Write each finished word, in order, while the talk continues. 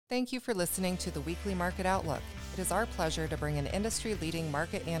Thank you for listening to the Weekly Market Outlook. It is our pleasure to bring an industry-leading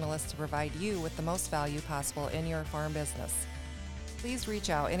market analyst to provide you with the most value possible in your farm business. Please reach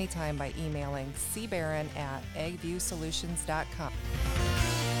out anytime by emailing cbaron@agviewsolutions.com.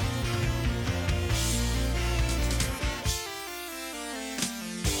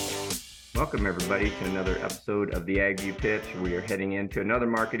 Welcome everybody to another episode of the AgView Pitch. We are heading into another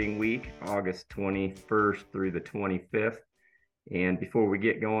marketing week, August 21st through the 25th. And before we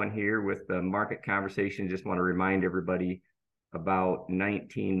get going here with the market conversation, just want to remind everybody about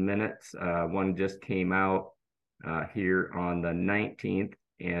 19 minutes. One just came out here on the 19th,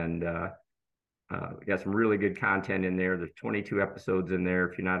 and we got some really good content in there. There's 22 episodes in there.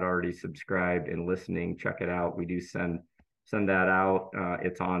 If you're not already subscribed and listening, check it out. We do send that out.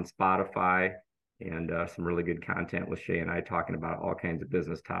 It's on Spotify, and some really good content with Shay and I talking about all kinds of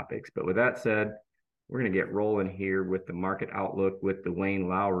business topics. But with that said, we're going to get rolling here with the market outlook with Duane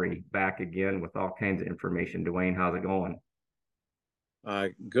Lowry back again with all kinds of information. Duane, how's it going?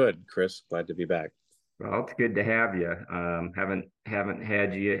 Good, Chris. Glad to be back. Well, it's good to have you. Haven't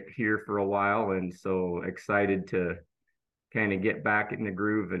had you here for a while, and so excited to kind of get back in the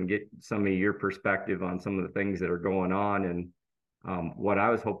groove and get some of your perspective on some of the things that are going on. And what I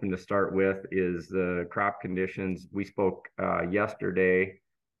was hoping to start with is the crop conditions. We spoke yesterday.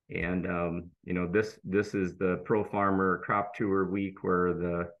 And, this is the Pro Farmer Crop Tour week where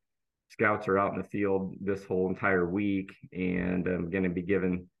the scouts are out in the field this whole entire week. And I'm going to be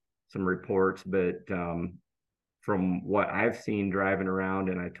giving some reports. But from what I've seen driving around,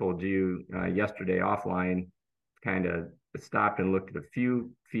 and I told you yesterday offline, kind of stopped and looked at a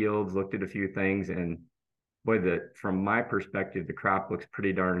few fields, looked at a few things. And boy, from my perspective, the crop looks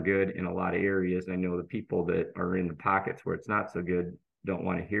pretty darn good in a lot of areas. I know the people that are in the pockets where it's not so good don't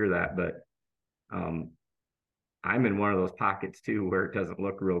want to hear that, but I'm in one of those pockets too where it doesn't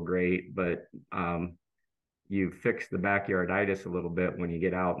look real great, but you fix the backyarditis a little bit when you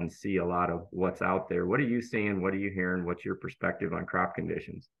get out and see a lot of what's out there. What are you seeing? What are you hearing? What's your perspective on crop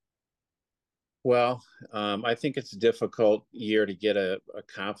conditions? Well, I think it's a difficult year to get a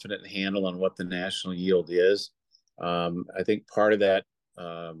confident handle on what the national yield is. I think part of that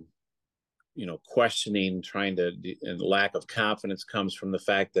questioning, and lack of confidence comes from the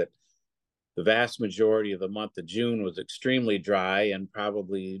fact that the vast majority of the month of June was extremely dry, and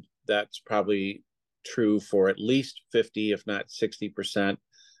that's probably true for at least 50, if not 60%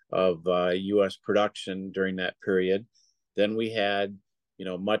 of U.S. production during that period. Then we had,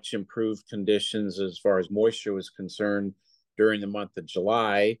 much improved conditions as far as moisture was concerned during the month of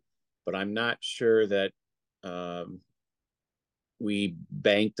July, but I'm not sure that we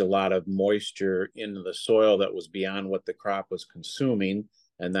banked a lot of moisture into the soil that was beyond what the crop was consuming.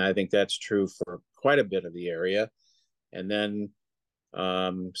 And I think that's true for quite a bit of the area. And then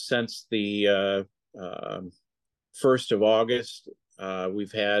since the 1st of August,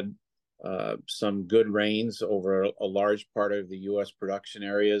 we've had some good rains over a large part of the U.S. production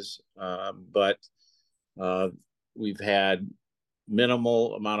areas, but we've had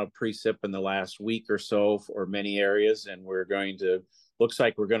minimal amount of precip in the last week or so for many areas, and looks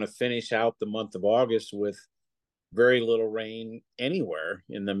like we're going to finish out the month of August with very little rain anywhere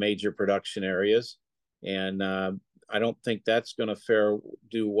in the major production areas. And I don't think that's going to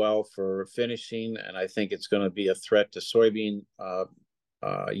do well for finishing, and I think it's going to be a threat to soybean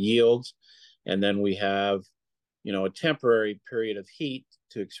yields. And then we have a temporary period of heat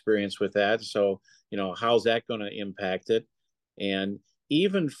to experience with that. So how's that going to impact it? And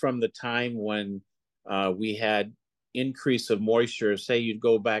even from the time when we had increase of moisture, say you'd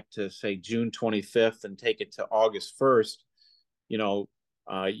go back to say June 25th and take it to August 1st, you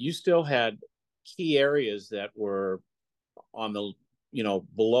still had key areas that were on the,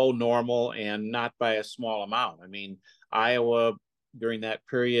 below normal and not by a small amount. I mean, Iowa during that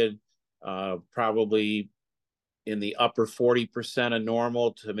period, probably in the upper 40% of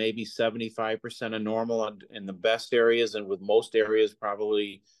normal to maybe 75% of normal in the best areas, and with most areas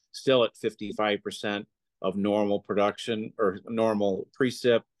probably still at 55% of normal production or normal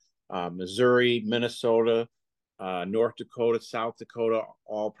precip. Missouri, Minnesota, North Dakota, South Dakota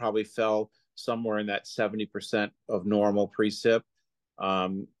all probably fell somewhere in that 70% of normal precip.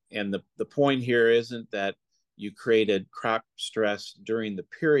 And the point here isn't that you created crop stress during the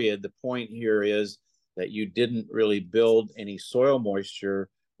period. The point here is that you didn't really build any soil moisture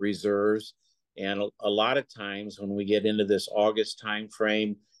reserves. And a lot of times when we get into this August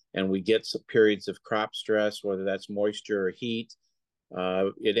timeframe and we get some periods of crop stress, whether that's moisture or heat,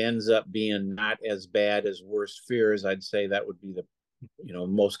 it ends up being not as bad as worst fears. I'd say that would be the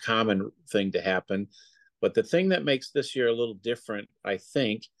most common thing to happen. But the thing that makes this year a little different, I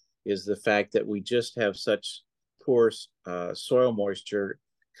think, is the fact that we just have such poor soil moisture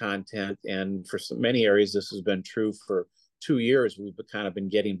content. And for many areas, this has been true for 2 years. We've kind of been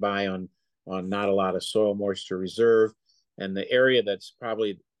getting by on not a lot of soil moisture reserve. And the area that's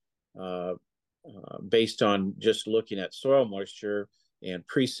probably based on just looking at soil moisture and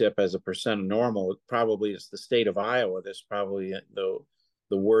precip as a percent of normal, probably is the state of Iowa. That's probably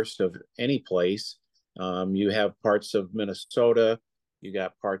the worst of any place. You have parts of Minnesota, you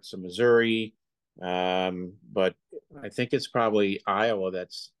got parts of Missouri, but I think it's probably Iowa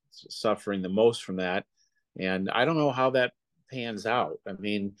that's suffering the most from that. And I don't know how that pans out. I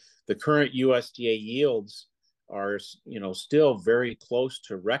mean, the current USDA yields are, still very close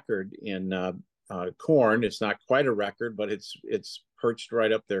to record in corn. It's not quite a record, but it's perched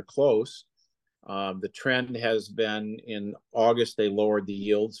right up there close. The trend has been in August, they lowered the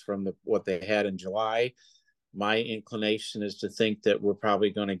yields from what they had in July. My inclination is to think that we're probably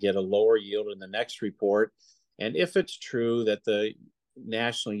going to get a lower yield in the next report. And if it's true that the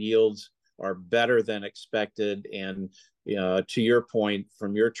national yields are better than expected, and to your point,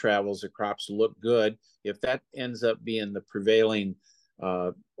 from your travels, the crops look good, if that ends up being the prevailing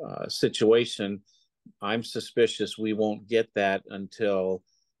situation, I'm suspicious we won't get that until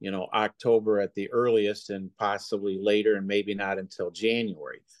October at the earliest, and possibly later, and maybe not until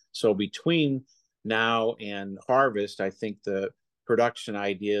January. So between now and harvest, I think the production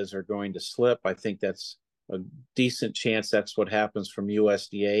ideas are going to slip. I think that's a decent chance that's what happens from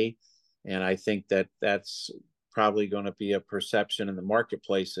USDA. And I think that that's probably going to be a perception in the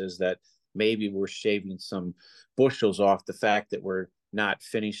marketplaces that maybe we're shaving some bushels off the fact that we're not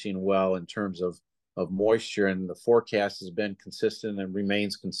finishing well in terms of moisture. And the forecast has been consistent and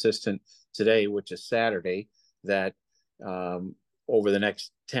remains consistent today, which is Saturday, that over the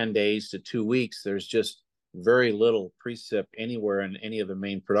next 10 days to 2 weeks, there's just very little precip anywhere in any of the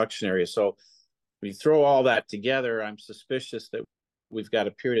main production areas. So when you throw all that together, I'm suspicious that we've got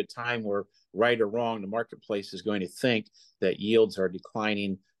a period of time where, right or wrong, the marketplace is going to think that yields are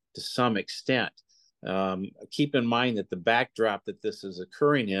declining to some extent. Keep in mind that the backdrop that this is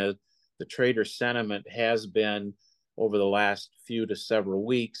occurring is the trader sentiment has been, over the last few to several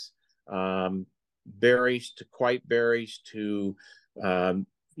weeks, bearish to quite bearish to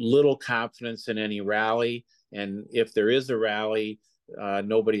little confidence in any rally. And if there is a rally,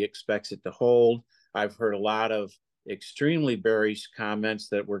 nobody expects it to hold. I've heard a lot of extremely bearish comments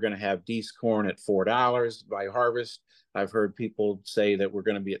that we're going to have D's corn at $4 by harvest. I've heard people say that we're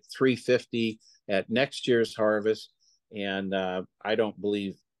going to be at $3.50 at next year's harvest. And I don't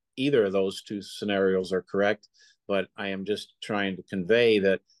believe either of those two scenarios are correct, but I am just trying to convey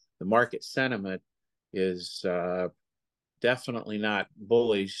that the market sentiment is definitely not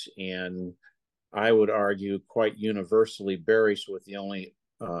bullish, and I would argue quite universally bearish, with the only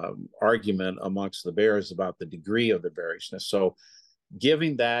argument amongst the bears about the degree of the bearishness. So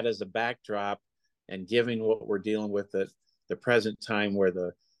giving that as a backdrop, and giving what we're dealing with at the present time,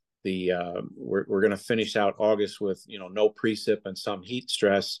 where we're going to finish out August with no precip and some heat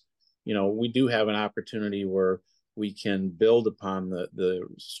stress, we do have an opportunity where we can build upon the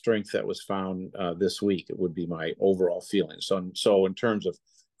strength that was found this week. It would be my overall feeling. So in terms of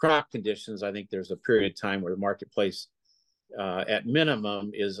crop conditions, I think there's a period of time where the marketplace, at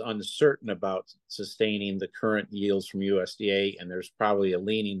minimum, is uncertain about sustaining the current yields from USDA, and there's probably a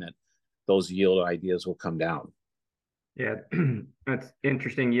leaning that those yield ideas will come down. Yeah, that's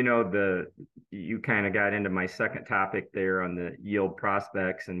interesting. You kind of got into my second topic there on the yield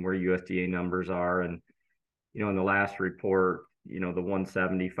prospects and where USDA numbers are. And, in the last report, the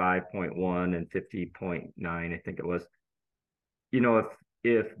 175.1 and 50.9, I think it was,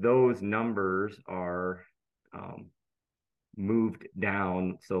 if those numbers are moved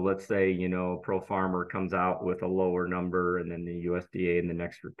down. So let's say, Pro Farmer comes out with a lower number, and then the USDA in the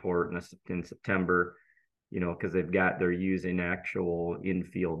next report in September, because they're using actual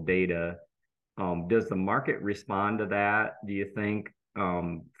in-field data. Does the market respond to that, do you think,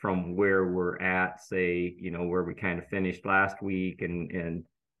 from where we're at, say, where we kind of finished last week, and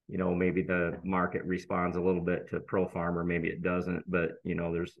maybe the market responds a little bit to Pro Farmer, maybe it doesn't, but,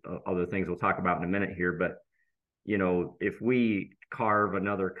 there's other things we'll talk about in a minute here. But, if we carve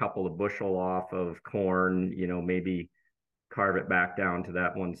another couple of bushel off of corn, maybe carve it back down to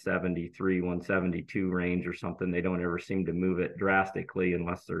that 173, 172 range or something. They don't ever seem to move it drastically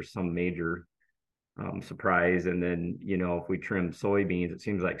unless there's some major surprise. And then, if we trim soybeans, it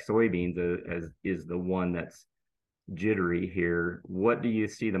seems like soybeans is the one that's jittery here. What do you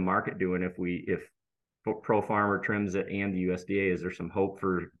see the market doing if Pro Farmer trims it and the USDA? Is there some hope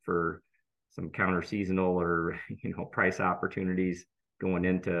for some counter seasonal or price opportunities going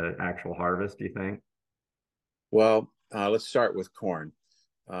into actual harvest, do you think? Well, let's start with corn.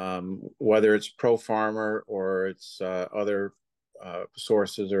 Whether it's Pro Farmer or it's other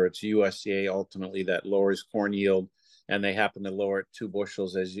sources, or it's USDA ultimately that lowers corn yield, and they happen to lower it 2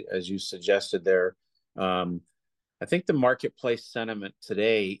 bushels as you suggested there. I think the marketplace sentiment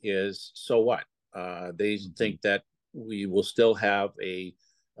today is, so what? They think that we will still have a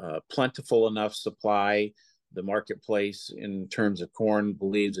plentiful enough supply. The marketplace in terms of corn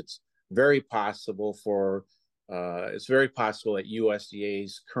believes it's very possible that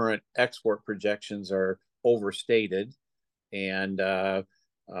USDA's current export projections are overstated. And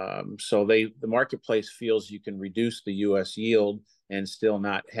so the marketplace feels you can reduce the U.S. yield and still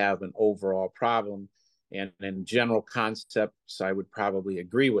not have an overall problem. And in general concepts, I would probably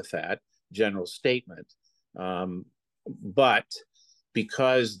agree with that general statement. But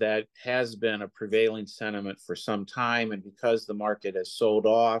because that has been a prevailing sentiment for some time, and because the market has sold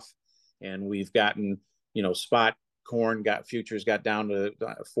off, and we've gotten, spot corn futures got down to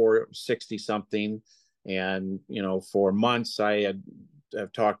 460 something, and for months I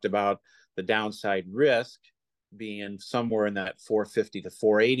have talked about the downside risk being somewhere in that 450 to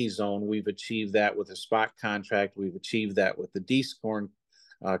 480 zone. We've achieved that with a spot contract. We've achieved that with the Dees corn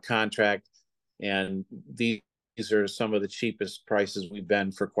contract, and these are some of the cheapest prices we've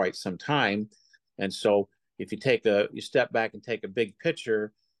been for quite some time. And so if you step back and take a big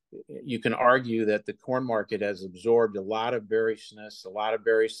picture, you can argue that the corn market has absorbed a lot of bearishness, a lot of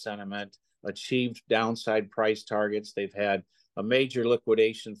bearish sentiment, achieved downside price targets. They've had a major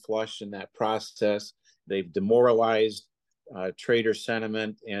liquidation flush in that process. They've demoralized trader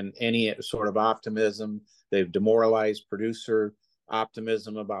sentiment and any sort of optimism. They've demoralized producer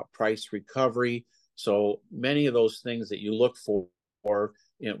optimism about price recovery. So many of those things that you look for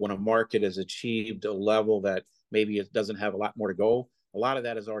when a market has achieved a level that maybe it doesn't have a lot more to go, a lot of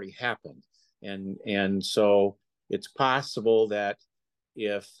that has already happened. And so it's possible that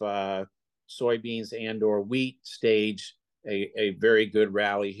if soybeans and or wheat stage a very good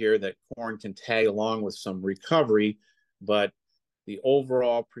rally here, that corn can tag along with some recovery. But the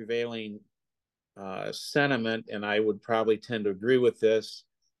overall prevailing sentiment, and I would probably tend to agree with this,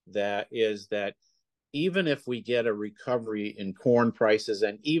 that even if we get a recovery in corn prices,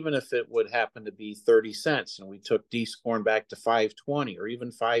 and even if it would happen to be 30 cents and we took Dees corn back to 520 or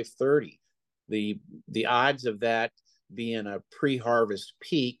even 530, the odds of that being a pre-harvest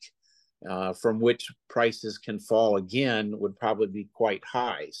peak from which prices can fall again would probably be quite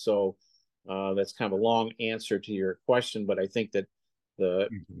high. So that's kind of a long answer to your question, but I think that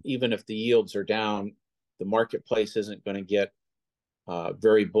even if the yields are down, the marketplace isn't going to get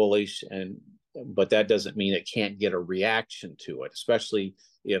very bullish, but that doesn't mean it can't get a reaction to it, especially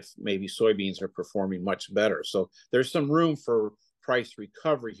if maybe soybeans are performing much better. So there's some room for price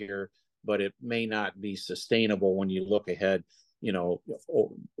recovery here, but it may not be sustainable when you look ahead,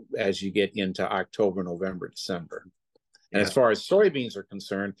 as you get into October, November, December. And as far as soybeans are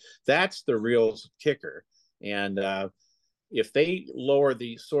concerned, that's the real kicker. And if they lower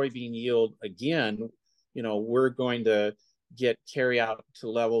the soybean yield again, we're going to get carry out to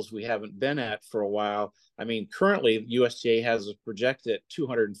levels we haven't been at for a while. I mean, currently USDA has a projected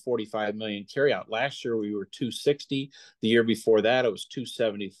 245 million carry out. Last year we were 260. The year before that it was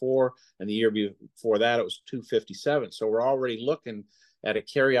 274, and the year before that it was 257. So we're already looking at a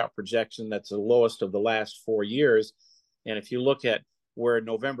carry out projection that's the lowest of the last 4 years. And if you look at where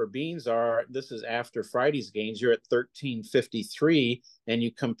November beans are, this is after Friday's gains, you're at 1353, and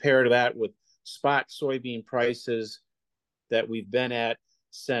you compare that with spot soybean prices that we've been at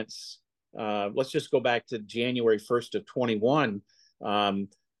since, let's just go back to January 1st of 21.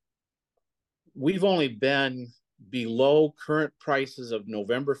 We've only been below current prices of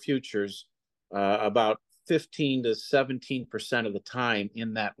November futures about 15 to 17% of the time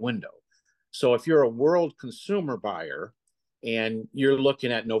in that window. So if you're a world consumer buyer and you're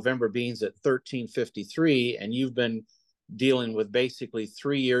looking at November beans at 1353, and you've been dealing with basically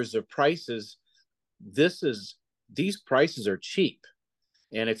 3 years of prices, these prices are cheap.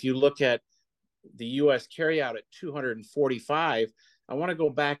 And if you look at the U.S. carryout at 245, I want to go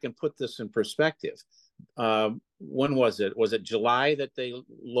back and put this in perspective. When was it? Was it July that they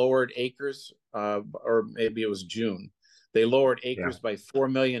lowered acres? Or maybe it was June. They lowered acres by 4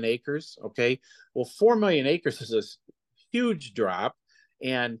 million acres. Okay. Well, 4 million acres is a huge drop.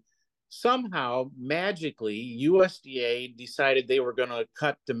 And somehow, magically, USDA decided they were going to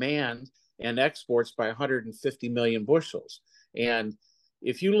cut demand and exports by 150 million bushels. And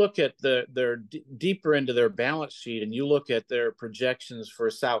if you look at deeper into their balance sheet and you look at their projections for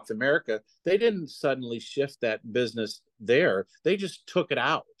South America, they didn't suddenly shift that business there. They just took it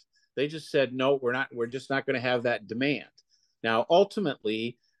out. They just said, no, we're just not going to have that demand. Now,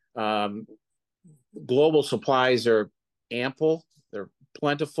 ultimately, global supplies are ample, they're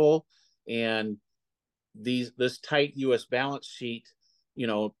plentiful, and this tight U.S. balance sheet,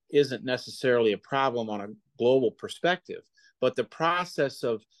 isn't necessarily a problem on a global perspective. But the process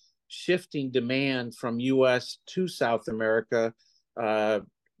of shifting demand from U.S. to South America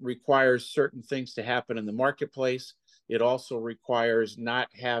requires certain things to happen in the marketplace. It also requires not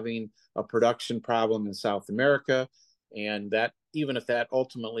having a production problem in South America. And that, even if that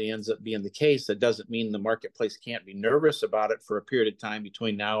ultimately ends up being the case, that doesn't mean the marketplace can't be nervous about it for a period of time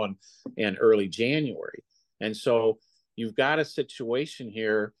between now and early January. And so you've got a situation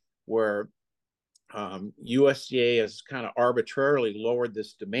here where USDA has kind of arbitrarily lowered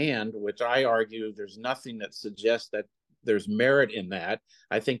this demand, which I argue there's nothing that suggests that there's merit in that.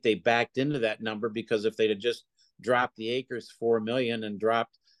 I think they backed into that number, because if they'd have just dropped the acres 4 million and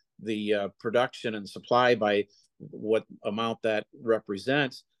dropped the production and supply by what amount that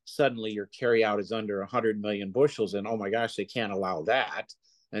represents, suddenly your carryout is under 100 million bushels, and oh my gosh, they can't allow that.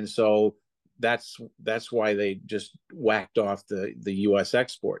 And so that's why they just whacked off the U.S.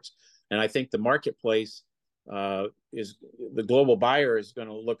 exports. And I think the marketplace is, the global buyer is going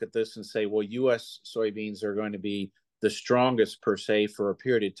to look at this and say, well, U.S. soybeans are going to be the strongest per se for a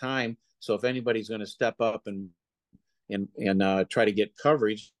period of time. So if anybody's going to step up and try to get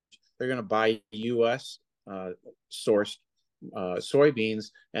coverage, they're going to buy U.S. Sourced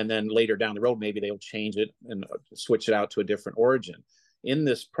soybeans, and then later down the road, maybe they'll change it and switch it out to a different origin. In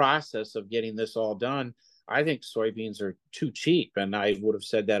this process of getting this all done, I think soybeans are too cheap. And I would have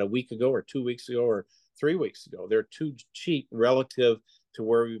said that a week ago or 2 weeks ago or 3 weeks ago. They're too cheap relative to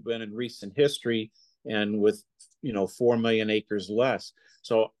where we've been in recent history, and with 4 million acres less.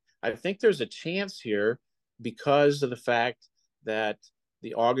 So I think there's a chance here, because of the fact that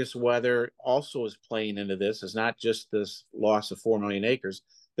the August weather also is playing into this. It's not just this loss of 4 million acres.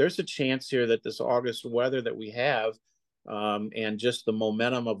 There's a chance here that this August weather that we have, and just the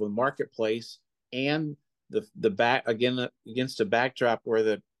momentum of the marketplace, and the back again against a backdrop where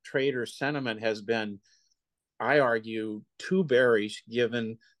the trader sentiment has been, I argue, too bearish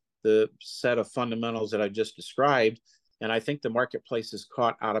given the set of fundamentals that I just described. And I think the marketplace is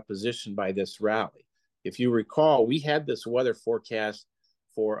caught out of position by this rally. If you recall, we had this weather forecast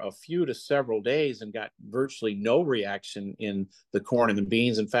for a few to several days and got virtually no reaction in the corn and the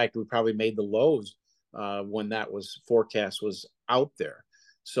beans. In fact, we probably made the lows when that forecast was out there.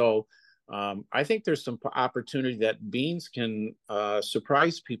 So I think there's some opportunity that beans can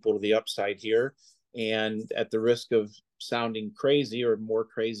surprise people to the upside here. And at the risk of sounding crazy, or more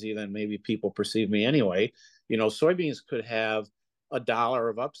crazy than maybe people perceive me anyway, soybeans could have $1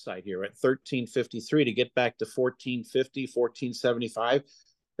 of upside here at 13.53 to get back to 14.50, 14.75.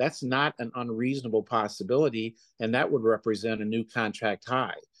 That's not an unreasonable possibility, and that would represent a new contract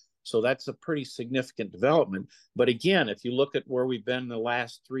high. So that's a pretty significant development. But again, if you look at where we've been in the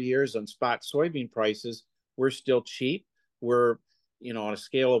last 3 years on spot soybean prices, we're still cheap. We're, on a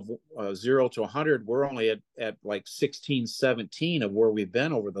scale of 0 to 100, we're only at like 16, 17 of where we've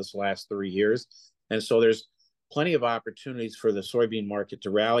been over this last 3 years. And so there's plenty of opportunities for the soybean market to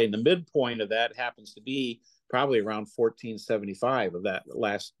rally. And the midpoint of that happens to be probably around 14.75 of that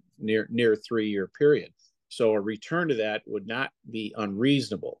last near 3-year period. So a return to that would not be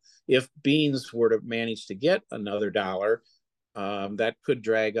unreasonable. If beans were to manage to get another dollar, that could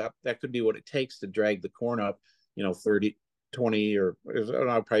drag up, that could be what it takes to drag the corn up, 30, 20, or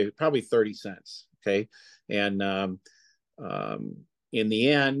probably 30 cents. Okay. And in the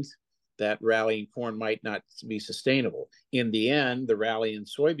end, that rally in corn might not be sustainable. In the end, the rally in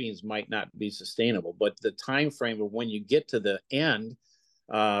soybeans might not be sustainable. But the time frame of when you get to the end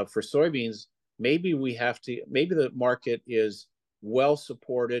for soybeans, maybe the market is well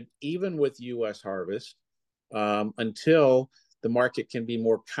supported, even with U.S. harvest, until the market can be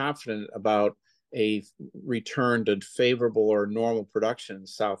more confident about a return to favorable or normal production in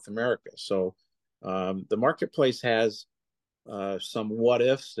South America. So the marketplace has some what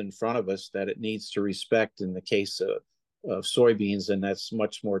ifs in front of us that it needs to respect in the case of soybeans, and that's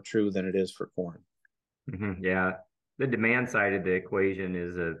much more true than it is for corn. Mm-hmm. Yeah, the demand side of the equation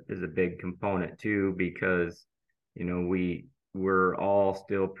is a big component too, because we're all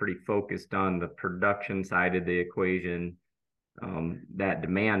still pretty focused on the production side of the equation. That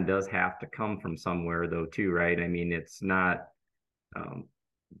demand does have to come from somewhere though too, right? I mean, it's not a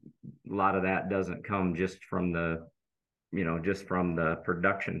lot of that doesn't come just from the just from the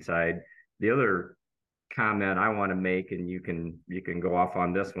production side. The other comment I want to make, and you can go off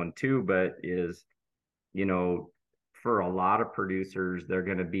on this one too, but is, for a lot of producers, they're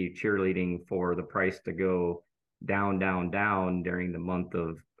going to be cheerleading for the price to go down, down, down during the month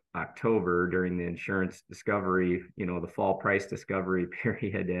of October, during the insurance discovery, the fall price discovery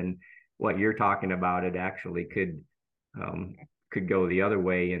period. And what you're talking about, it actually could go the other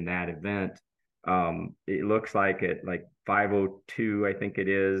way in that event. It looks like at like 502, I think it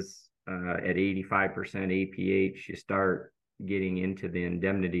is, at 85% APH, you start getting into the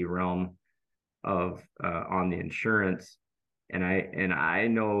indemnity realm of on the insurance. And I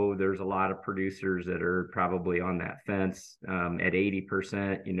know there's a lot of producers that are probably on that fence. At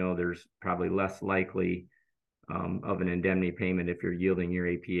 80%, there's probably less likely of an indemnity payment if you're yielding your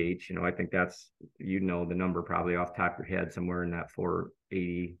APH. I think that's, the number probably off the top of your head, somewhere in that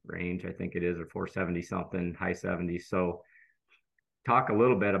 480 range, I think it is, or 470 something, high 70s. So talk a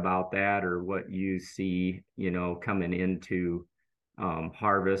little bit about that, or what you see, coming into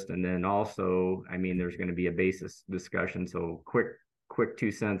harvest. And then also, there's going to be a basis discussion. So quick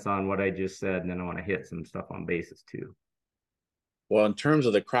 2 cents on what I just said, and then I want to hit some stuff on basis too. Well, in terms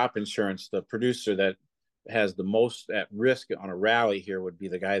of the crop insurance, the producer that has the most at risk on a rally here would be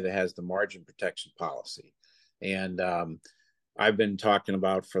the guy that has the margin protection policy. And I've been talking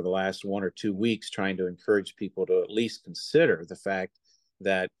about for the last 1 or 2 weeks, trying to encourage people to at least consider the fact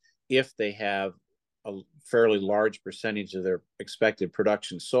that if they have a fairly large percentage of their expected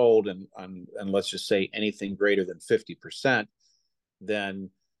production sold, and let's just say anything greater than 50%, then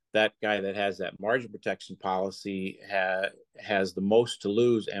that guy that has that margin protection policy has the most to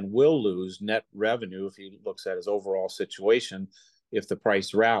lose, and will lose net revenue if he looks at his overall situation if the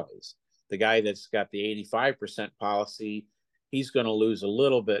price rallies. The guy that's got the 85% policy, he's going to lose a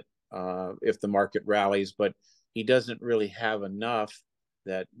little bit if the market rallies, but he doesn't really have enough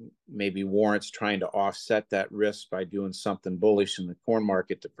that maybe warrants trying to offset that risk by doing something bullish in the corn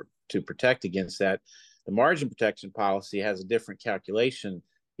market to protect against that. The margin protection policy has a different calculation.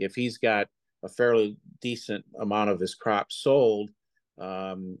 If he's got a fairly decent amount of his crop sold,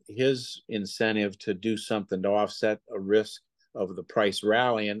 his incentive to do something to offset a risk of the price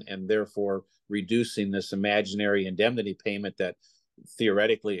rallying, and therefore reducing this imaginary indemnity payment that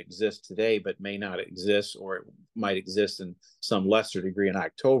theoretically exists today but may not exist, or it might exist in some lesser degree in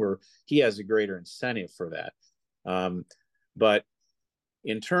October, he has a greater incentive for that. But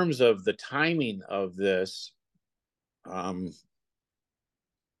in terms of the timing of this,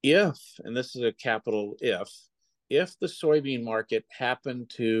 if, and this is a capital if the soybean market happened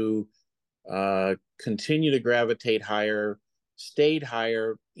to continue to gravitate higher, stayed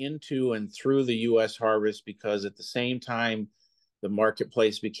higher into and through the U.S. harvest, because at the same time the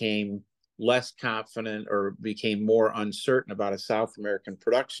marketplace became less confident or became more uncertain about a South American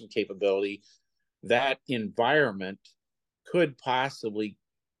production capability, that environment could possibly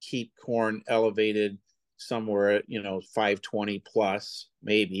keep corn elevated somewhere at 520 plus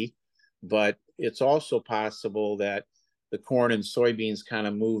maybe. But it's also possible that the corn and soybeans kind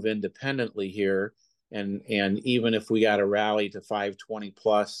of move independently here, and even if we got a rally to 520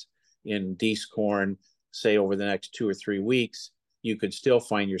 plus in Dees corn, say over the next 2 or 3 weeks, you could still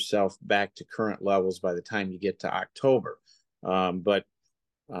find yourself back to current levels by the time you get to October. But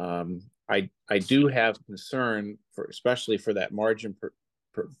I do have concern for, especially for that margin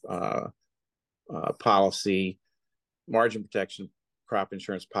policy, margin protection crop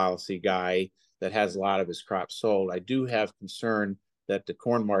insurance policy guy that has a lot of his crops sold. I do have concern that the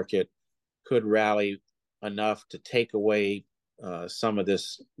corn market could rally enough to take away some of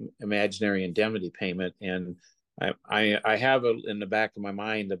this imaginary indemnity payment. And I have in the back of my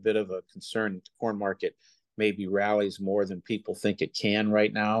mind a bit of a concern that the corn market maybe rallies more than people think it can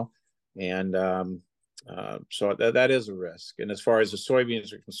right now. And so that is a risk. And as far as the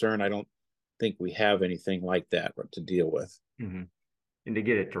soybeans are concerned, I don't think we have anything like that to deal with. Mm-hmm. And to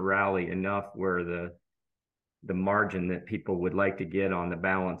get it to rally enough where the margin that people would like to get on the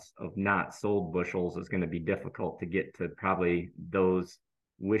balance of not sold bushels is going to be difficult to get to probably those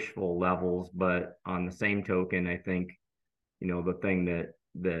wishful levels. But on the same token, I think, the thing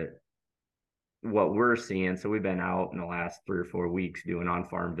that what we're seeing, so we've been out in the last 3 or 4 weeks doing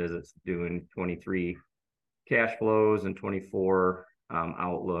on-farm visits, doing 23 cash flows and 24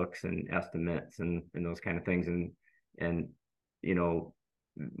 outlooks and estimates and those kind of things. And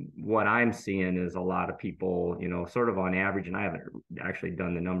what I'm seeing is a lot of people, sort of on average, and I haven't actually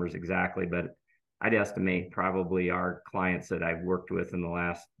done the numbers exactly, but I'd estimate probably our clients that I've worked with in the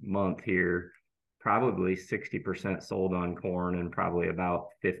last month here, probably 60% sold on corn and probably about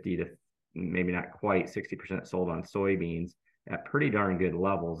 50 to maybe not quite 60% sold on soybeans at pretty darn good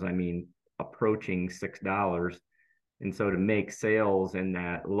levels. I mean, approaching $6. And so to make sales in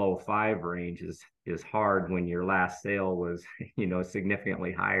that low 5 range is hard when your last sale was,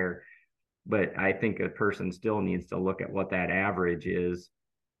 significantly higher. But I think a person still needs to look at what that average is,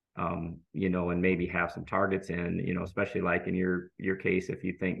 and maybe have some targets in, especially like in your case, if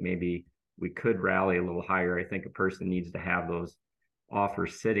you think maybe we could rally a little higher. I think a person needs to have those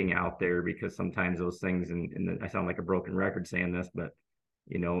offers sitting out there, because sometimes those things, and I sound like a broken record saying this, but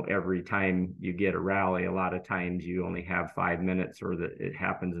every time you get a rally, a lot of times you only have 5 minutes, or that it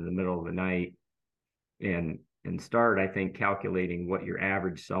happens in the middle of the night. And start, I think, calculating what your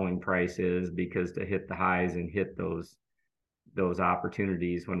average selling price is, because to hit the highs and hit those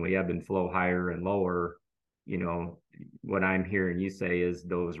opportunities when we ebb and flow higher and lower, what I'm hearing you say is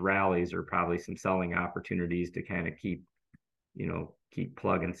those rallies are probably some selling opportunities to kind of keep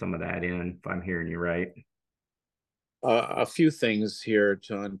plugging some of that in, if I'm hearing you right. A few things here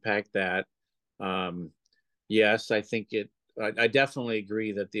to unpack that. Yes, I think I definitely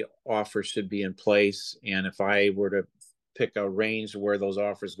agree that the offer should be in place. And if I were to pick a range where those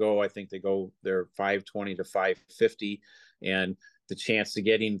offers go, I think they're 520 to 550. And the chance of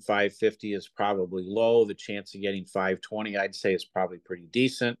getting 550 is probably low. The chance of getting 520, I'd say, is probably pretty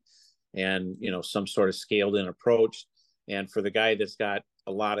decent. And, some sort of scaled in approach. And for the guy that's got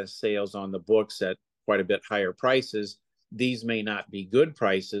a lot of sales on the books at quite a bit higher prices, these may not be good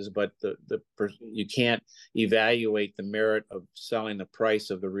prices, but you can't evaluate the merit of selling the price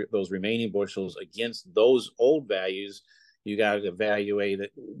of those remaining bushels against those old values. You got to evaluate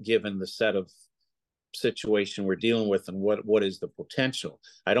it given the set of situation we're dealing with and what is the potential.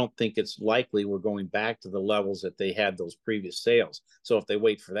 I don't think it's likely we're going back to the levels that they had those previous sales. So if they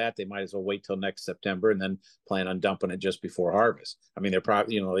wait for that, they might as well wait till next September and then plan on dumping it just before harvest. I mean, they're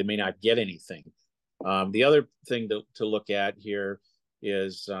probably, they may not get anything. The other thing to look at here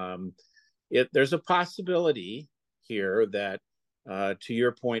is there's a possibility here that, to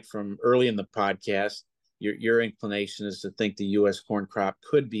your point from early in the podcast, your inclination is to think the U.S. corn crop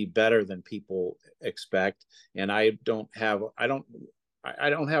could be better than people expect, and I don't have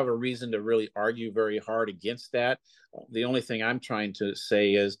a reason to really argue very hard against that. The only thing I'm trying to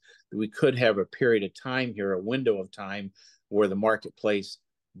say is that we could have a period of time here, a window of time, where the marketplace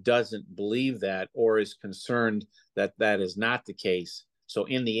doesn't believe that or is concerned that that is not the case. So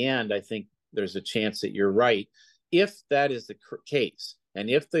in the end, I think there's a chance that you're right. If that is the case, and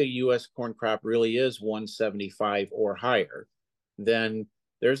if the U.S. corn crop really is 175 or higher, then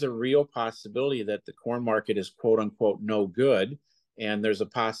there's a real possibility that the corn market is quote unquote no good. And there's a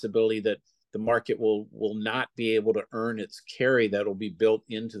possibility that the market will not be able to earn its carry that will be built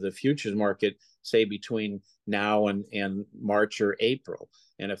into the futures market, say between now and March or April.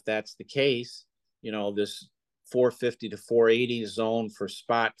 And if that's the case, this 450 to 480 zone for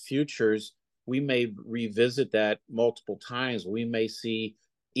spot futures, we may revisit that multiple times. We may see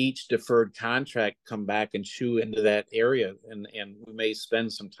each deferred contract come back and chew into that area, and we may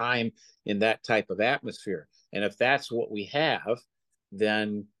spend some time in that type of atmosphere. And if that's what we have,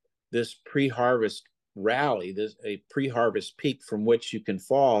 then this pre-harvest rally, a pre-harvest peak from which you can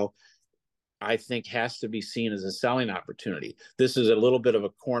fall, I think has to be seen as a selling opportunity. This is a little bit of a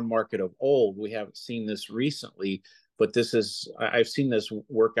corn market of old. We haven't seen this recently, but I've seen this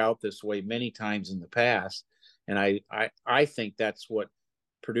work out this way many times in the past. And I think that's what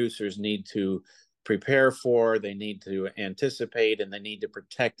producers need to prepare for. They need to anticipate, and they need to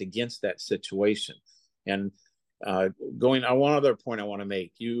protect against that situation. And going on, one other point I want to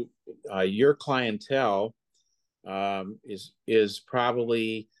make, your clientele is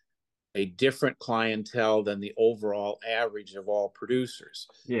probably a different clientele than the overall average of all producers.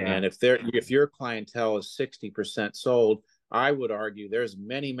 Yeah. And if your clientele is 60% sold, I would argue there's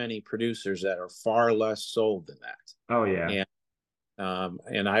many producers that are far less sold than that. Oh yeah.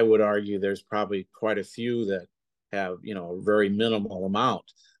 And I would argue there's probably quite a few that have, a very minimal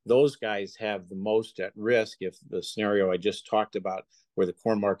amount. Those guys have the most at risk if the scenario I just talked about, where the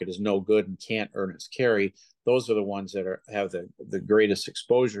corn market is no good and can't earn its carry. Those are the ones that have the greatest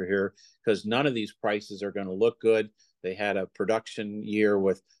exposure here, because none of these prices are going to look good. They had a production year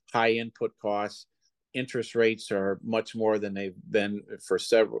with high input costs. Interest rates are much more than they've been for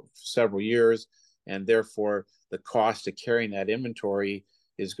several years, and therefore the cost of carrying that inventory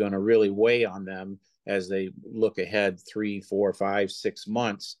is going to really weigh on them as they look ahead 3, 4, 5, 6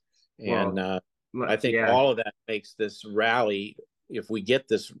 months. And I think all of that makes this rally, if we get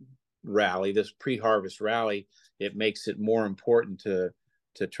this rally, this pre-harvest rally, it makes it more important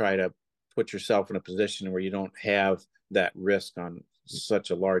to try to put yourself in a position where you don't have that risk on such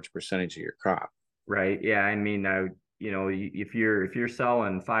a large percentage of your crop. Right. Yeah. I mean, if you're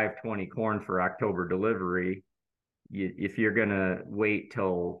selling 520 corn for October delivery, if you're gonna wait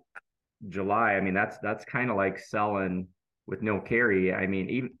till July, I mean, that's kind of like selling with no carry. I mean,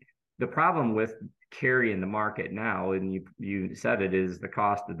 even the problem with carry in the market now, and you said it, is the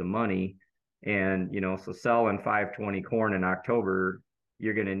cost of the money. And, so selling 520 corn in October,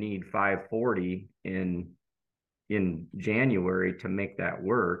 you're going to need 540 in January to make that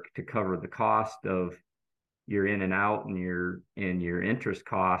work, to cover the cost of your in and out and your interest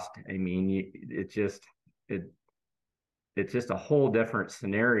cost. I mean, it's just a whole different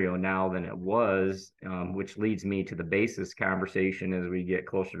scenario now than it was, which leads me to the basis conversation as we get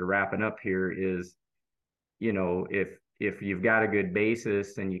closer to wrapping up here. Is, if you've got a good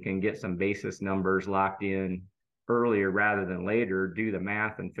basis and you can get some basis numbers locked in earlier rather than later, do the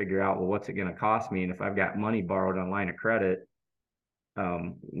math and figure out, well, what's it going to cost me? And if I've got money borrowed on line of credit,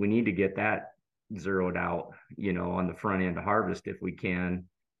 we need to get that zeroed out, on the front end of harvest if we can,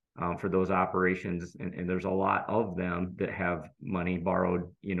 for those operations. And there's a lot of them that have money borrowed,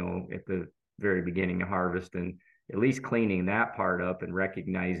 at the very beginning of harvest, and at least cleaning that part up and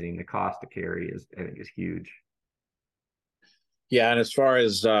recognizing the cost to carry I think is huge. Yeah, and as far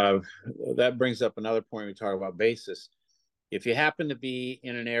as that brings up another point, we talk about basis. If you happen to be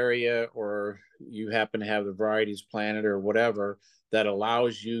in an area, or you happen to have the varieties planted or whatever, that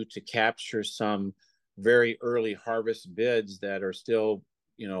allows you to capture some very early harvest bids that are still,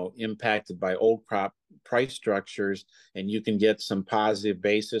 impacted by old crop price structures, and you can get some positive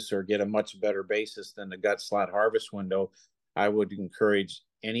basis or get a much better basis than the gut slot harvest window, I would encourage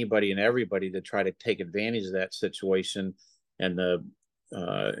anybody and everybody to try to take advantage of that situation. And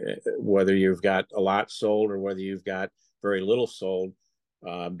whether you've got a lot sold or whether you've got very little sold,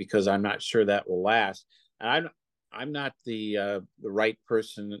 because I'm not sure that will last. And I'm not the right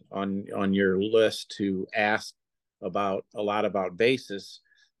person on your list to ask about a lot about basis,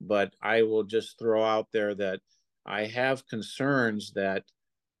 but I will just throw out there that I have concerns that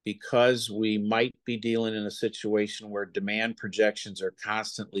because we might be dealing in a situation where demand projections are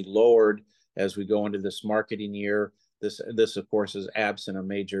constantly lowered as we go into this marketing year. This of course is absent a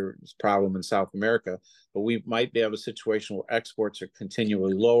major problem in South America, but we might have a situation where exports are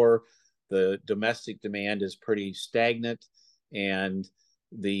continually lower. The domestic demand is pretty stagnant, and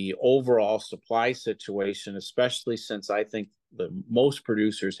the overall supply situation, especially since I think most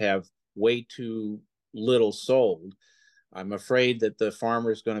producers have way too little sold, I'm afraid that the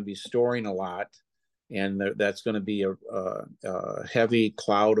farmer is going to be storing a lot, and that's going to be a heavy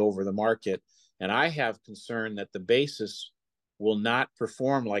cloud over the market. And I have concern that the basis will not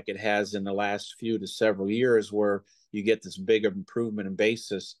perform like it has in the last few to several years, where you get this big improvement in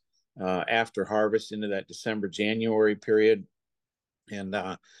basis after harvest into that December, January period. And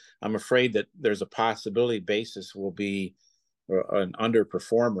I'm afraid that there's a possibility basis will be an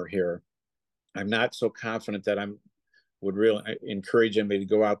underperformer here. I'm not so confident that I would really encourage anybody to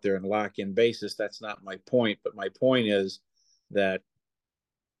go out there and lock in basis. That's not my point. But my point is that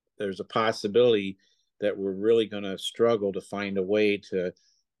there's a possibility that we're really going to struggle to find a way to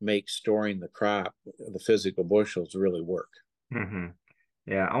make storing the crop, the physical bushels, really work. Mm-hmm.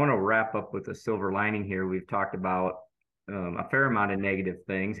 Yeah, I want to wrap up with a silver lining here. We've talked about a fair amount of negative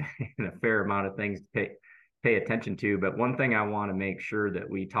things and a fair amount of things to pay attention to. But one thing I want to make sure that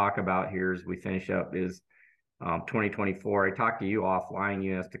we talk about here as we finish up is 2024. I talked to you offline.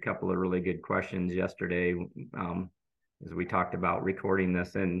 You asked a couple of really good questions yesterday as we talked about recording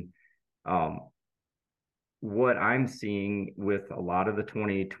this. And what I'm seeing with a lot of the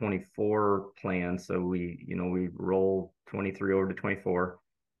 2024 plans, so we roll 23 over to 24,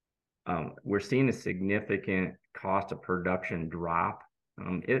 we're seeing a significant cost of production drop.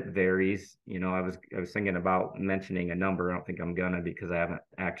 It varies. I was thinking about mentioning a number. I don't think I'm gonna, because I haven't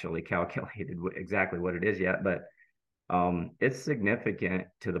actually calculated exactly what it is yet, but it's significant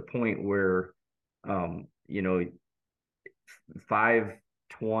to the point where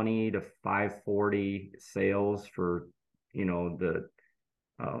 520 to 540 sales for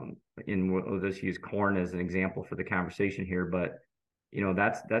we'll just use corn as an example for the conversation here, but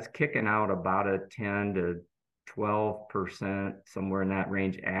that's kicking out about a 10 to 12%, somewhere in that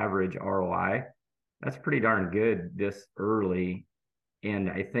range, average ROI. That's pretty darn good this early. And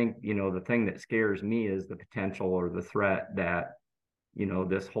I think the thing that scares me is the potential or the threat that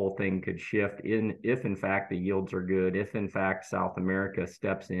this whole thing could shift if in fact the yields are good, if in fact South America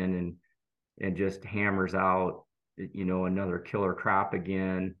steps in and just hammers out another killer crop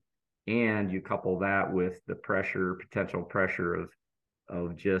again, and you couple that with the potential pressure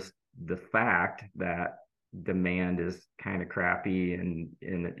of just the fact that demand is kind of crappy, and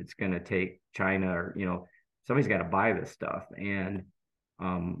it's going to take China, or somebody's got to buy this stuff. And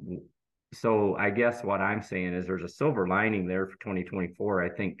so I guess what I'm saying is there's a silver lining there for 2024. I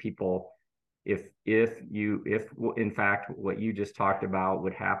think people, if in fact what you just talked about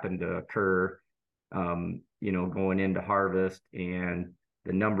would happen to occur, going into harvest, and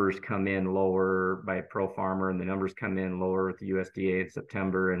the numbers come in lower by pro farmer, and the numbers come in lower with the USDA in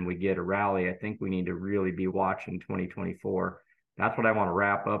September, and we get a rally, I think we need to really be watching 2024. That's what I want to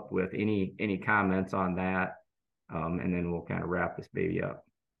wrap up with. Any comments on that? And then we'll kind of wrap this baby up.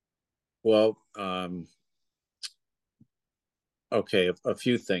 Well, okay, a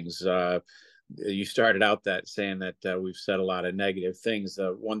few things. You started out that saying that we've said a lot of negative things.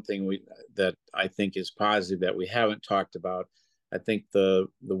 One thing that I think is positive that we haven't talked about, I think the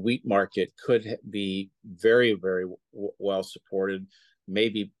wheat market could be very, very well supported,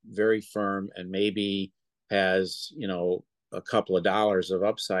 maybe very firm, and maybe has a couple of dollars of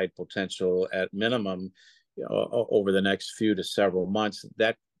upside potential at minimum over the next few to several months.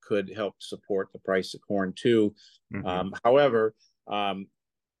 That could help support the price of corn too. Mm-hmm. However,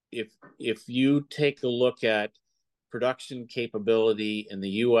 if you take a look at production capability in the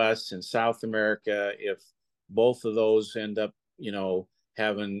U.S. and South America, if both of those end up,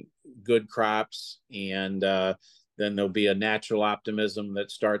 having good crops, and then there'll be a natural optimism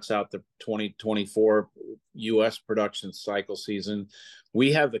that starts out the 2024 U.S. production cycle season.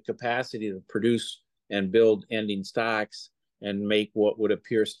 We have the capacity to produce and build ending stocks and make what would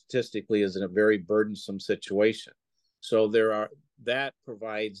appear statistically as a very burdensome situation. So that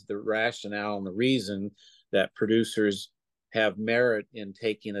provides the rationale and the reason that producers have merit in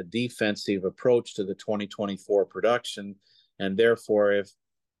taking a defensive approach to the 2024 production. And therefore, if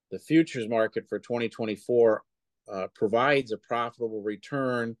the futures market for 2024 provides a profitable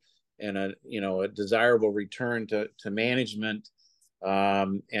return and a desirable return to management,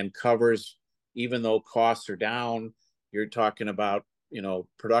 and covers, even though costs are down, you're talking about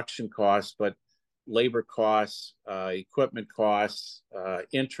production costs, but labor costs, equipment costs,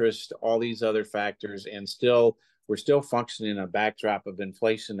 interest, all these other factors, and we're still functioning in a backdrop of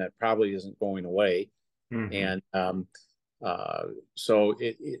inflation that probably isn't going away. Mm-hmm. And so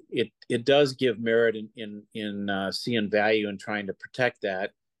it does give merit in seeing value and trying to protect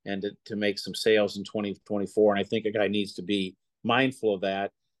that, and to make some sales in 2024. And I think a guy needs to be mindful of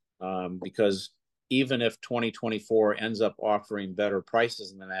that, because even if 2024 ends up offering better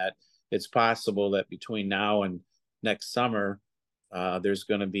prices than that, it's possible that between now and next summer, there's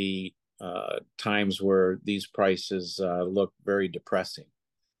going to be times where these prices look very depressing,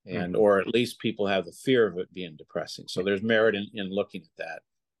 and or at least people have the fear of it being depressing. So there's merit in looking at that.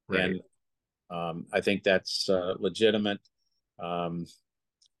 Right. And I think that's legitimate. I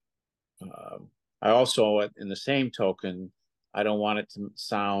also, in the same token, I don't want it to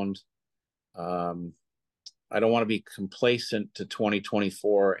sound, I don't want to be complacent to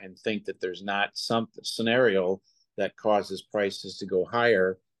 2024 and think that there's not some scenario that causes prices to go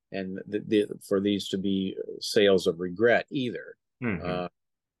higher, and for these to be sales of regret either. Mm-hmm.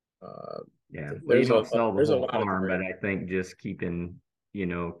 Yeah, well, you don't sell the whole farm, but I think just keeping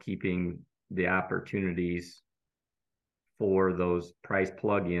the opportunities for those price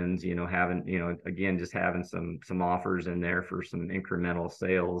plugins, having, again, just having some offers in there for some incremental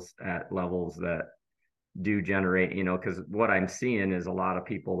sales at levels that do generate, because what I'm seeing is a lot of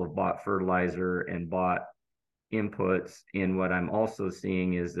people have bought fertilizer and bought inputs, and what I'm also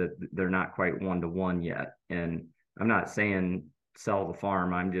seeing is that they're not quite 1-to-1 yet. And I'm not saying sell the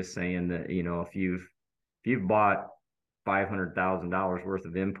farm. I'm just saying that, if you've bought $500,000 worth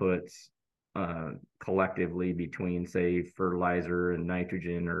of inputs collectively between, say, fertilizer and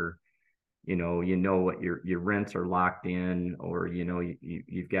nitrogen, or what your rents are locked in, or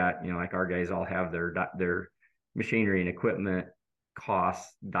you've got, like our guys all have their machinery and equipment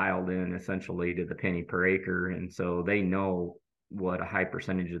costs dialed in essentially to the penny per acre, and so they know what a high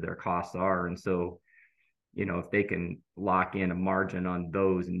percentage of their costs are. And so if they can lock in a margin on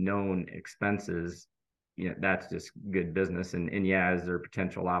those known expenses, that's just good business. And yeah, is there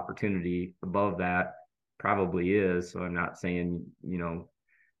potential opportunity above that? Probably is. So I'm not saying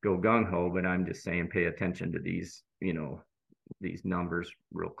go gung-ho, but I'm just saying pay attention to these these numbers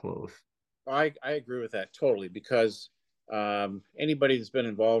real close. I agree with that totally, because anybody that's been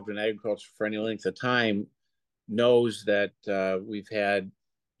involved in agriculture for any length of time knows that we've had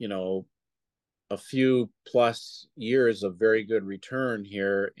a few plus years of very good return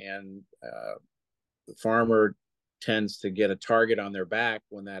here, and the farmer tends to get a target on their back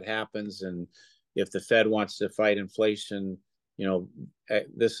when that happens. And if the Fed wants to fight inflation,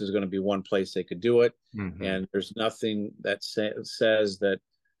 this is going to be one place they could do it. Mm-hmm. And there's nothing that says that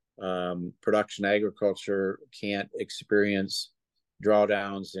production agriculture can't experience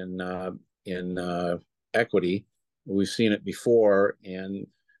drawdowns in equity. We've seen it before, and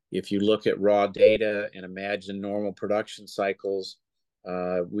if you look at raw data and imagine normal production cycles,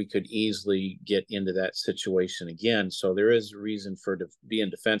 we could easily get into that situation again. So there is a reason for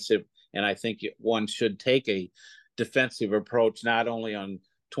being defensive, and I think one should take a defensive approach not only on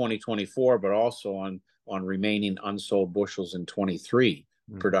 2024 but also on remaining unsold bushels in 23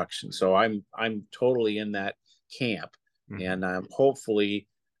 production. So I'm totally in that camp, and hopefully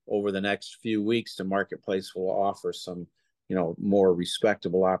over the next few weeks the marketplace will offer some more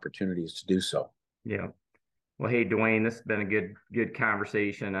respectable opportunities to do so. Yeah. Well, hey, Duane, this has been a good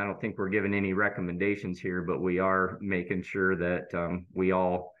conversation. I don't think we're giving any recommendations here, but we are making sure that we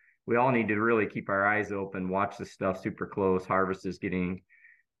all need to really keep our eyes open, watch this stuff super close. Harvest is getting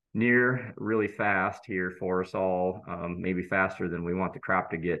near really fast here for us all, maybe faster than we want the crop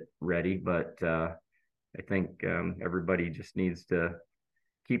to get ready. But I think everybody just needs to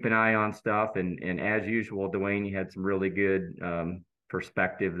keep an eye on stuff. And as usual, Duane, you had some really good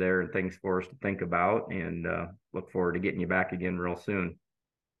perspective there and things for us to think about, and look forward to getting you back again real soon.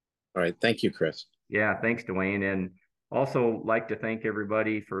 All right. Thank you, Chris. Yeah, thanks, Duane. And also like to thank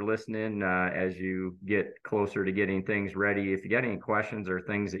everybody for listening as you get closer to getting things ready. If you got any questions or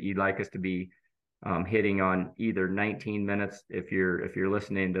things that you'd like us to be hitting on either 19 minutes, if you're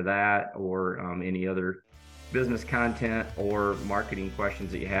listening to that, or any other business content or marketing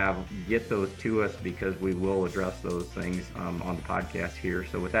questions that you have, get those to us, because we will address those things on the podcast here.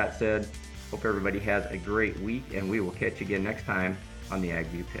 So with that said, hope everybody has a great week, and we will catch you again next time on the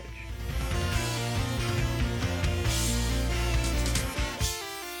AgView Pitch.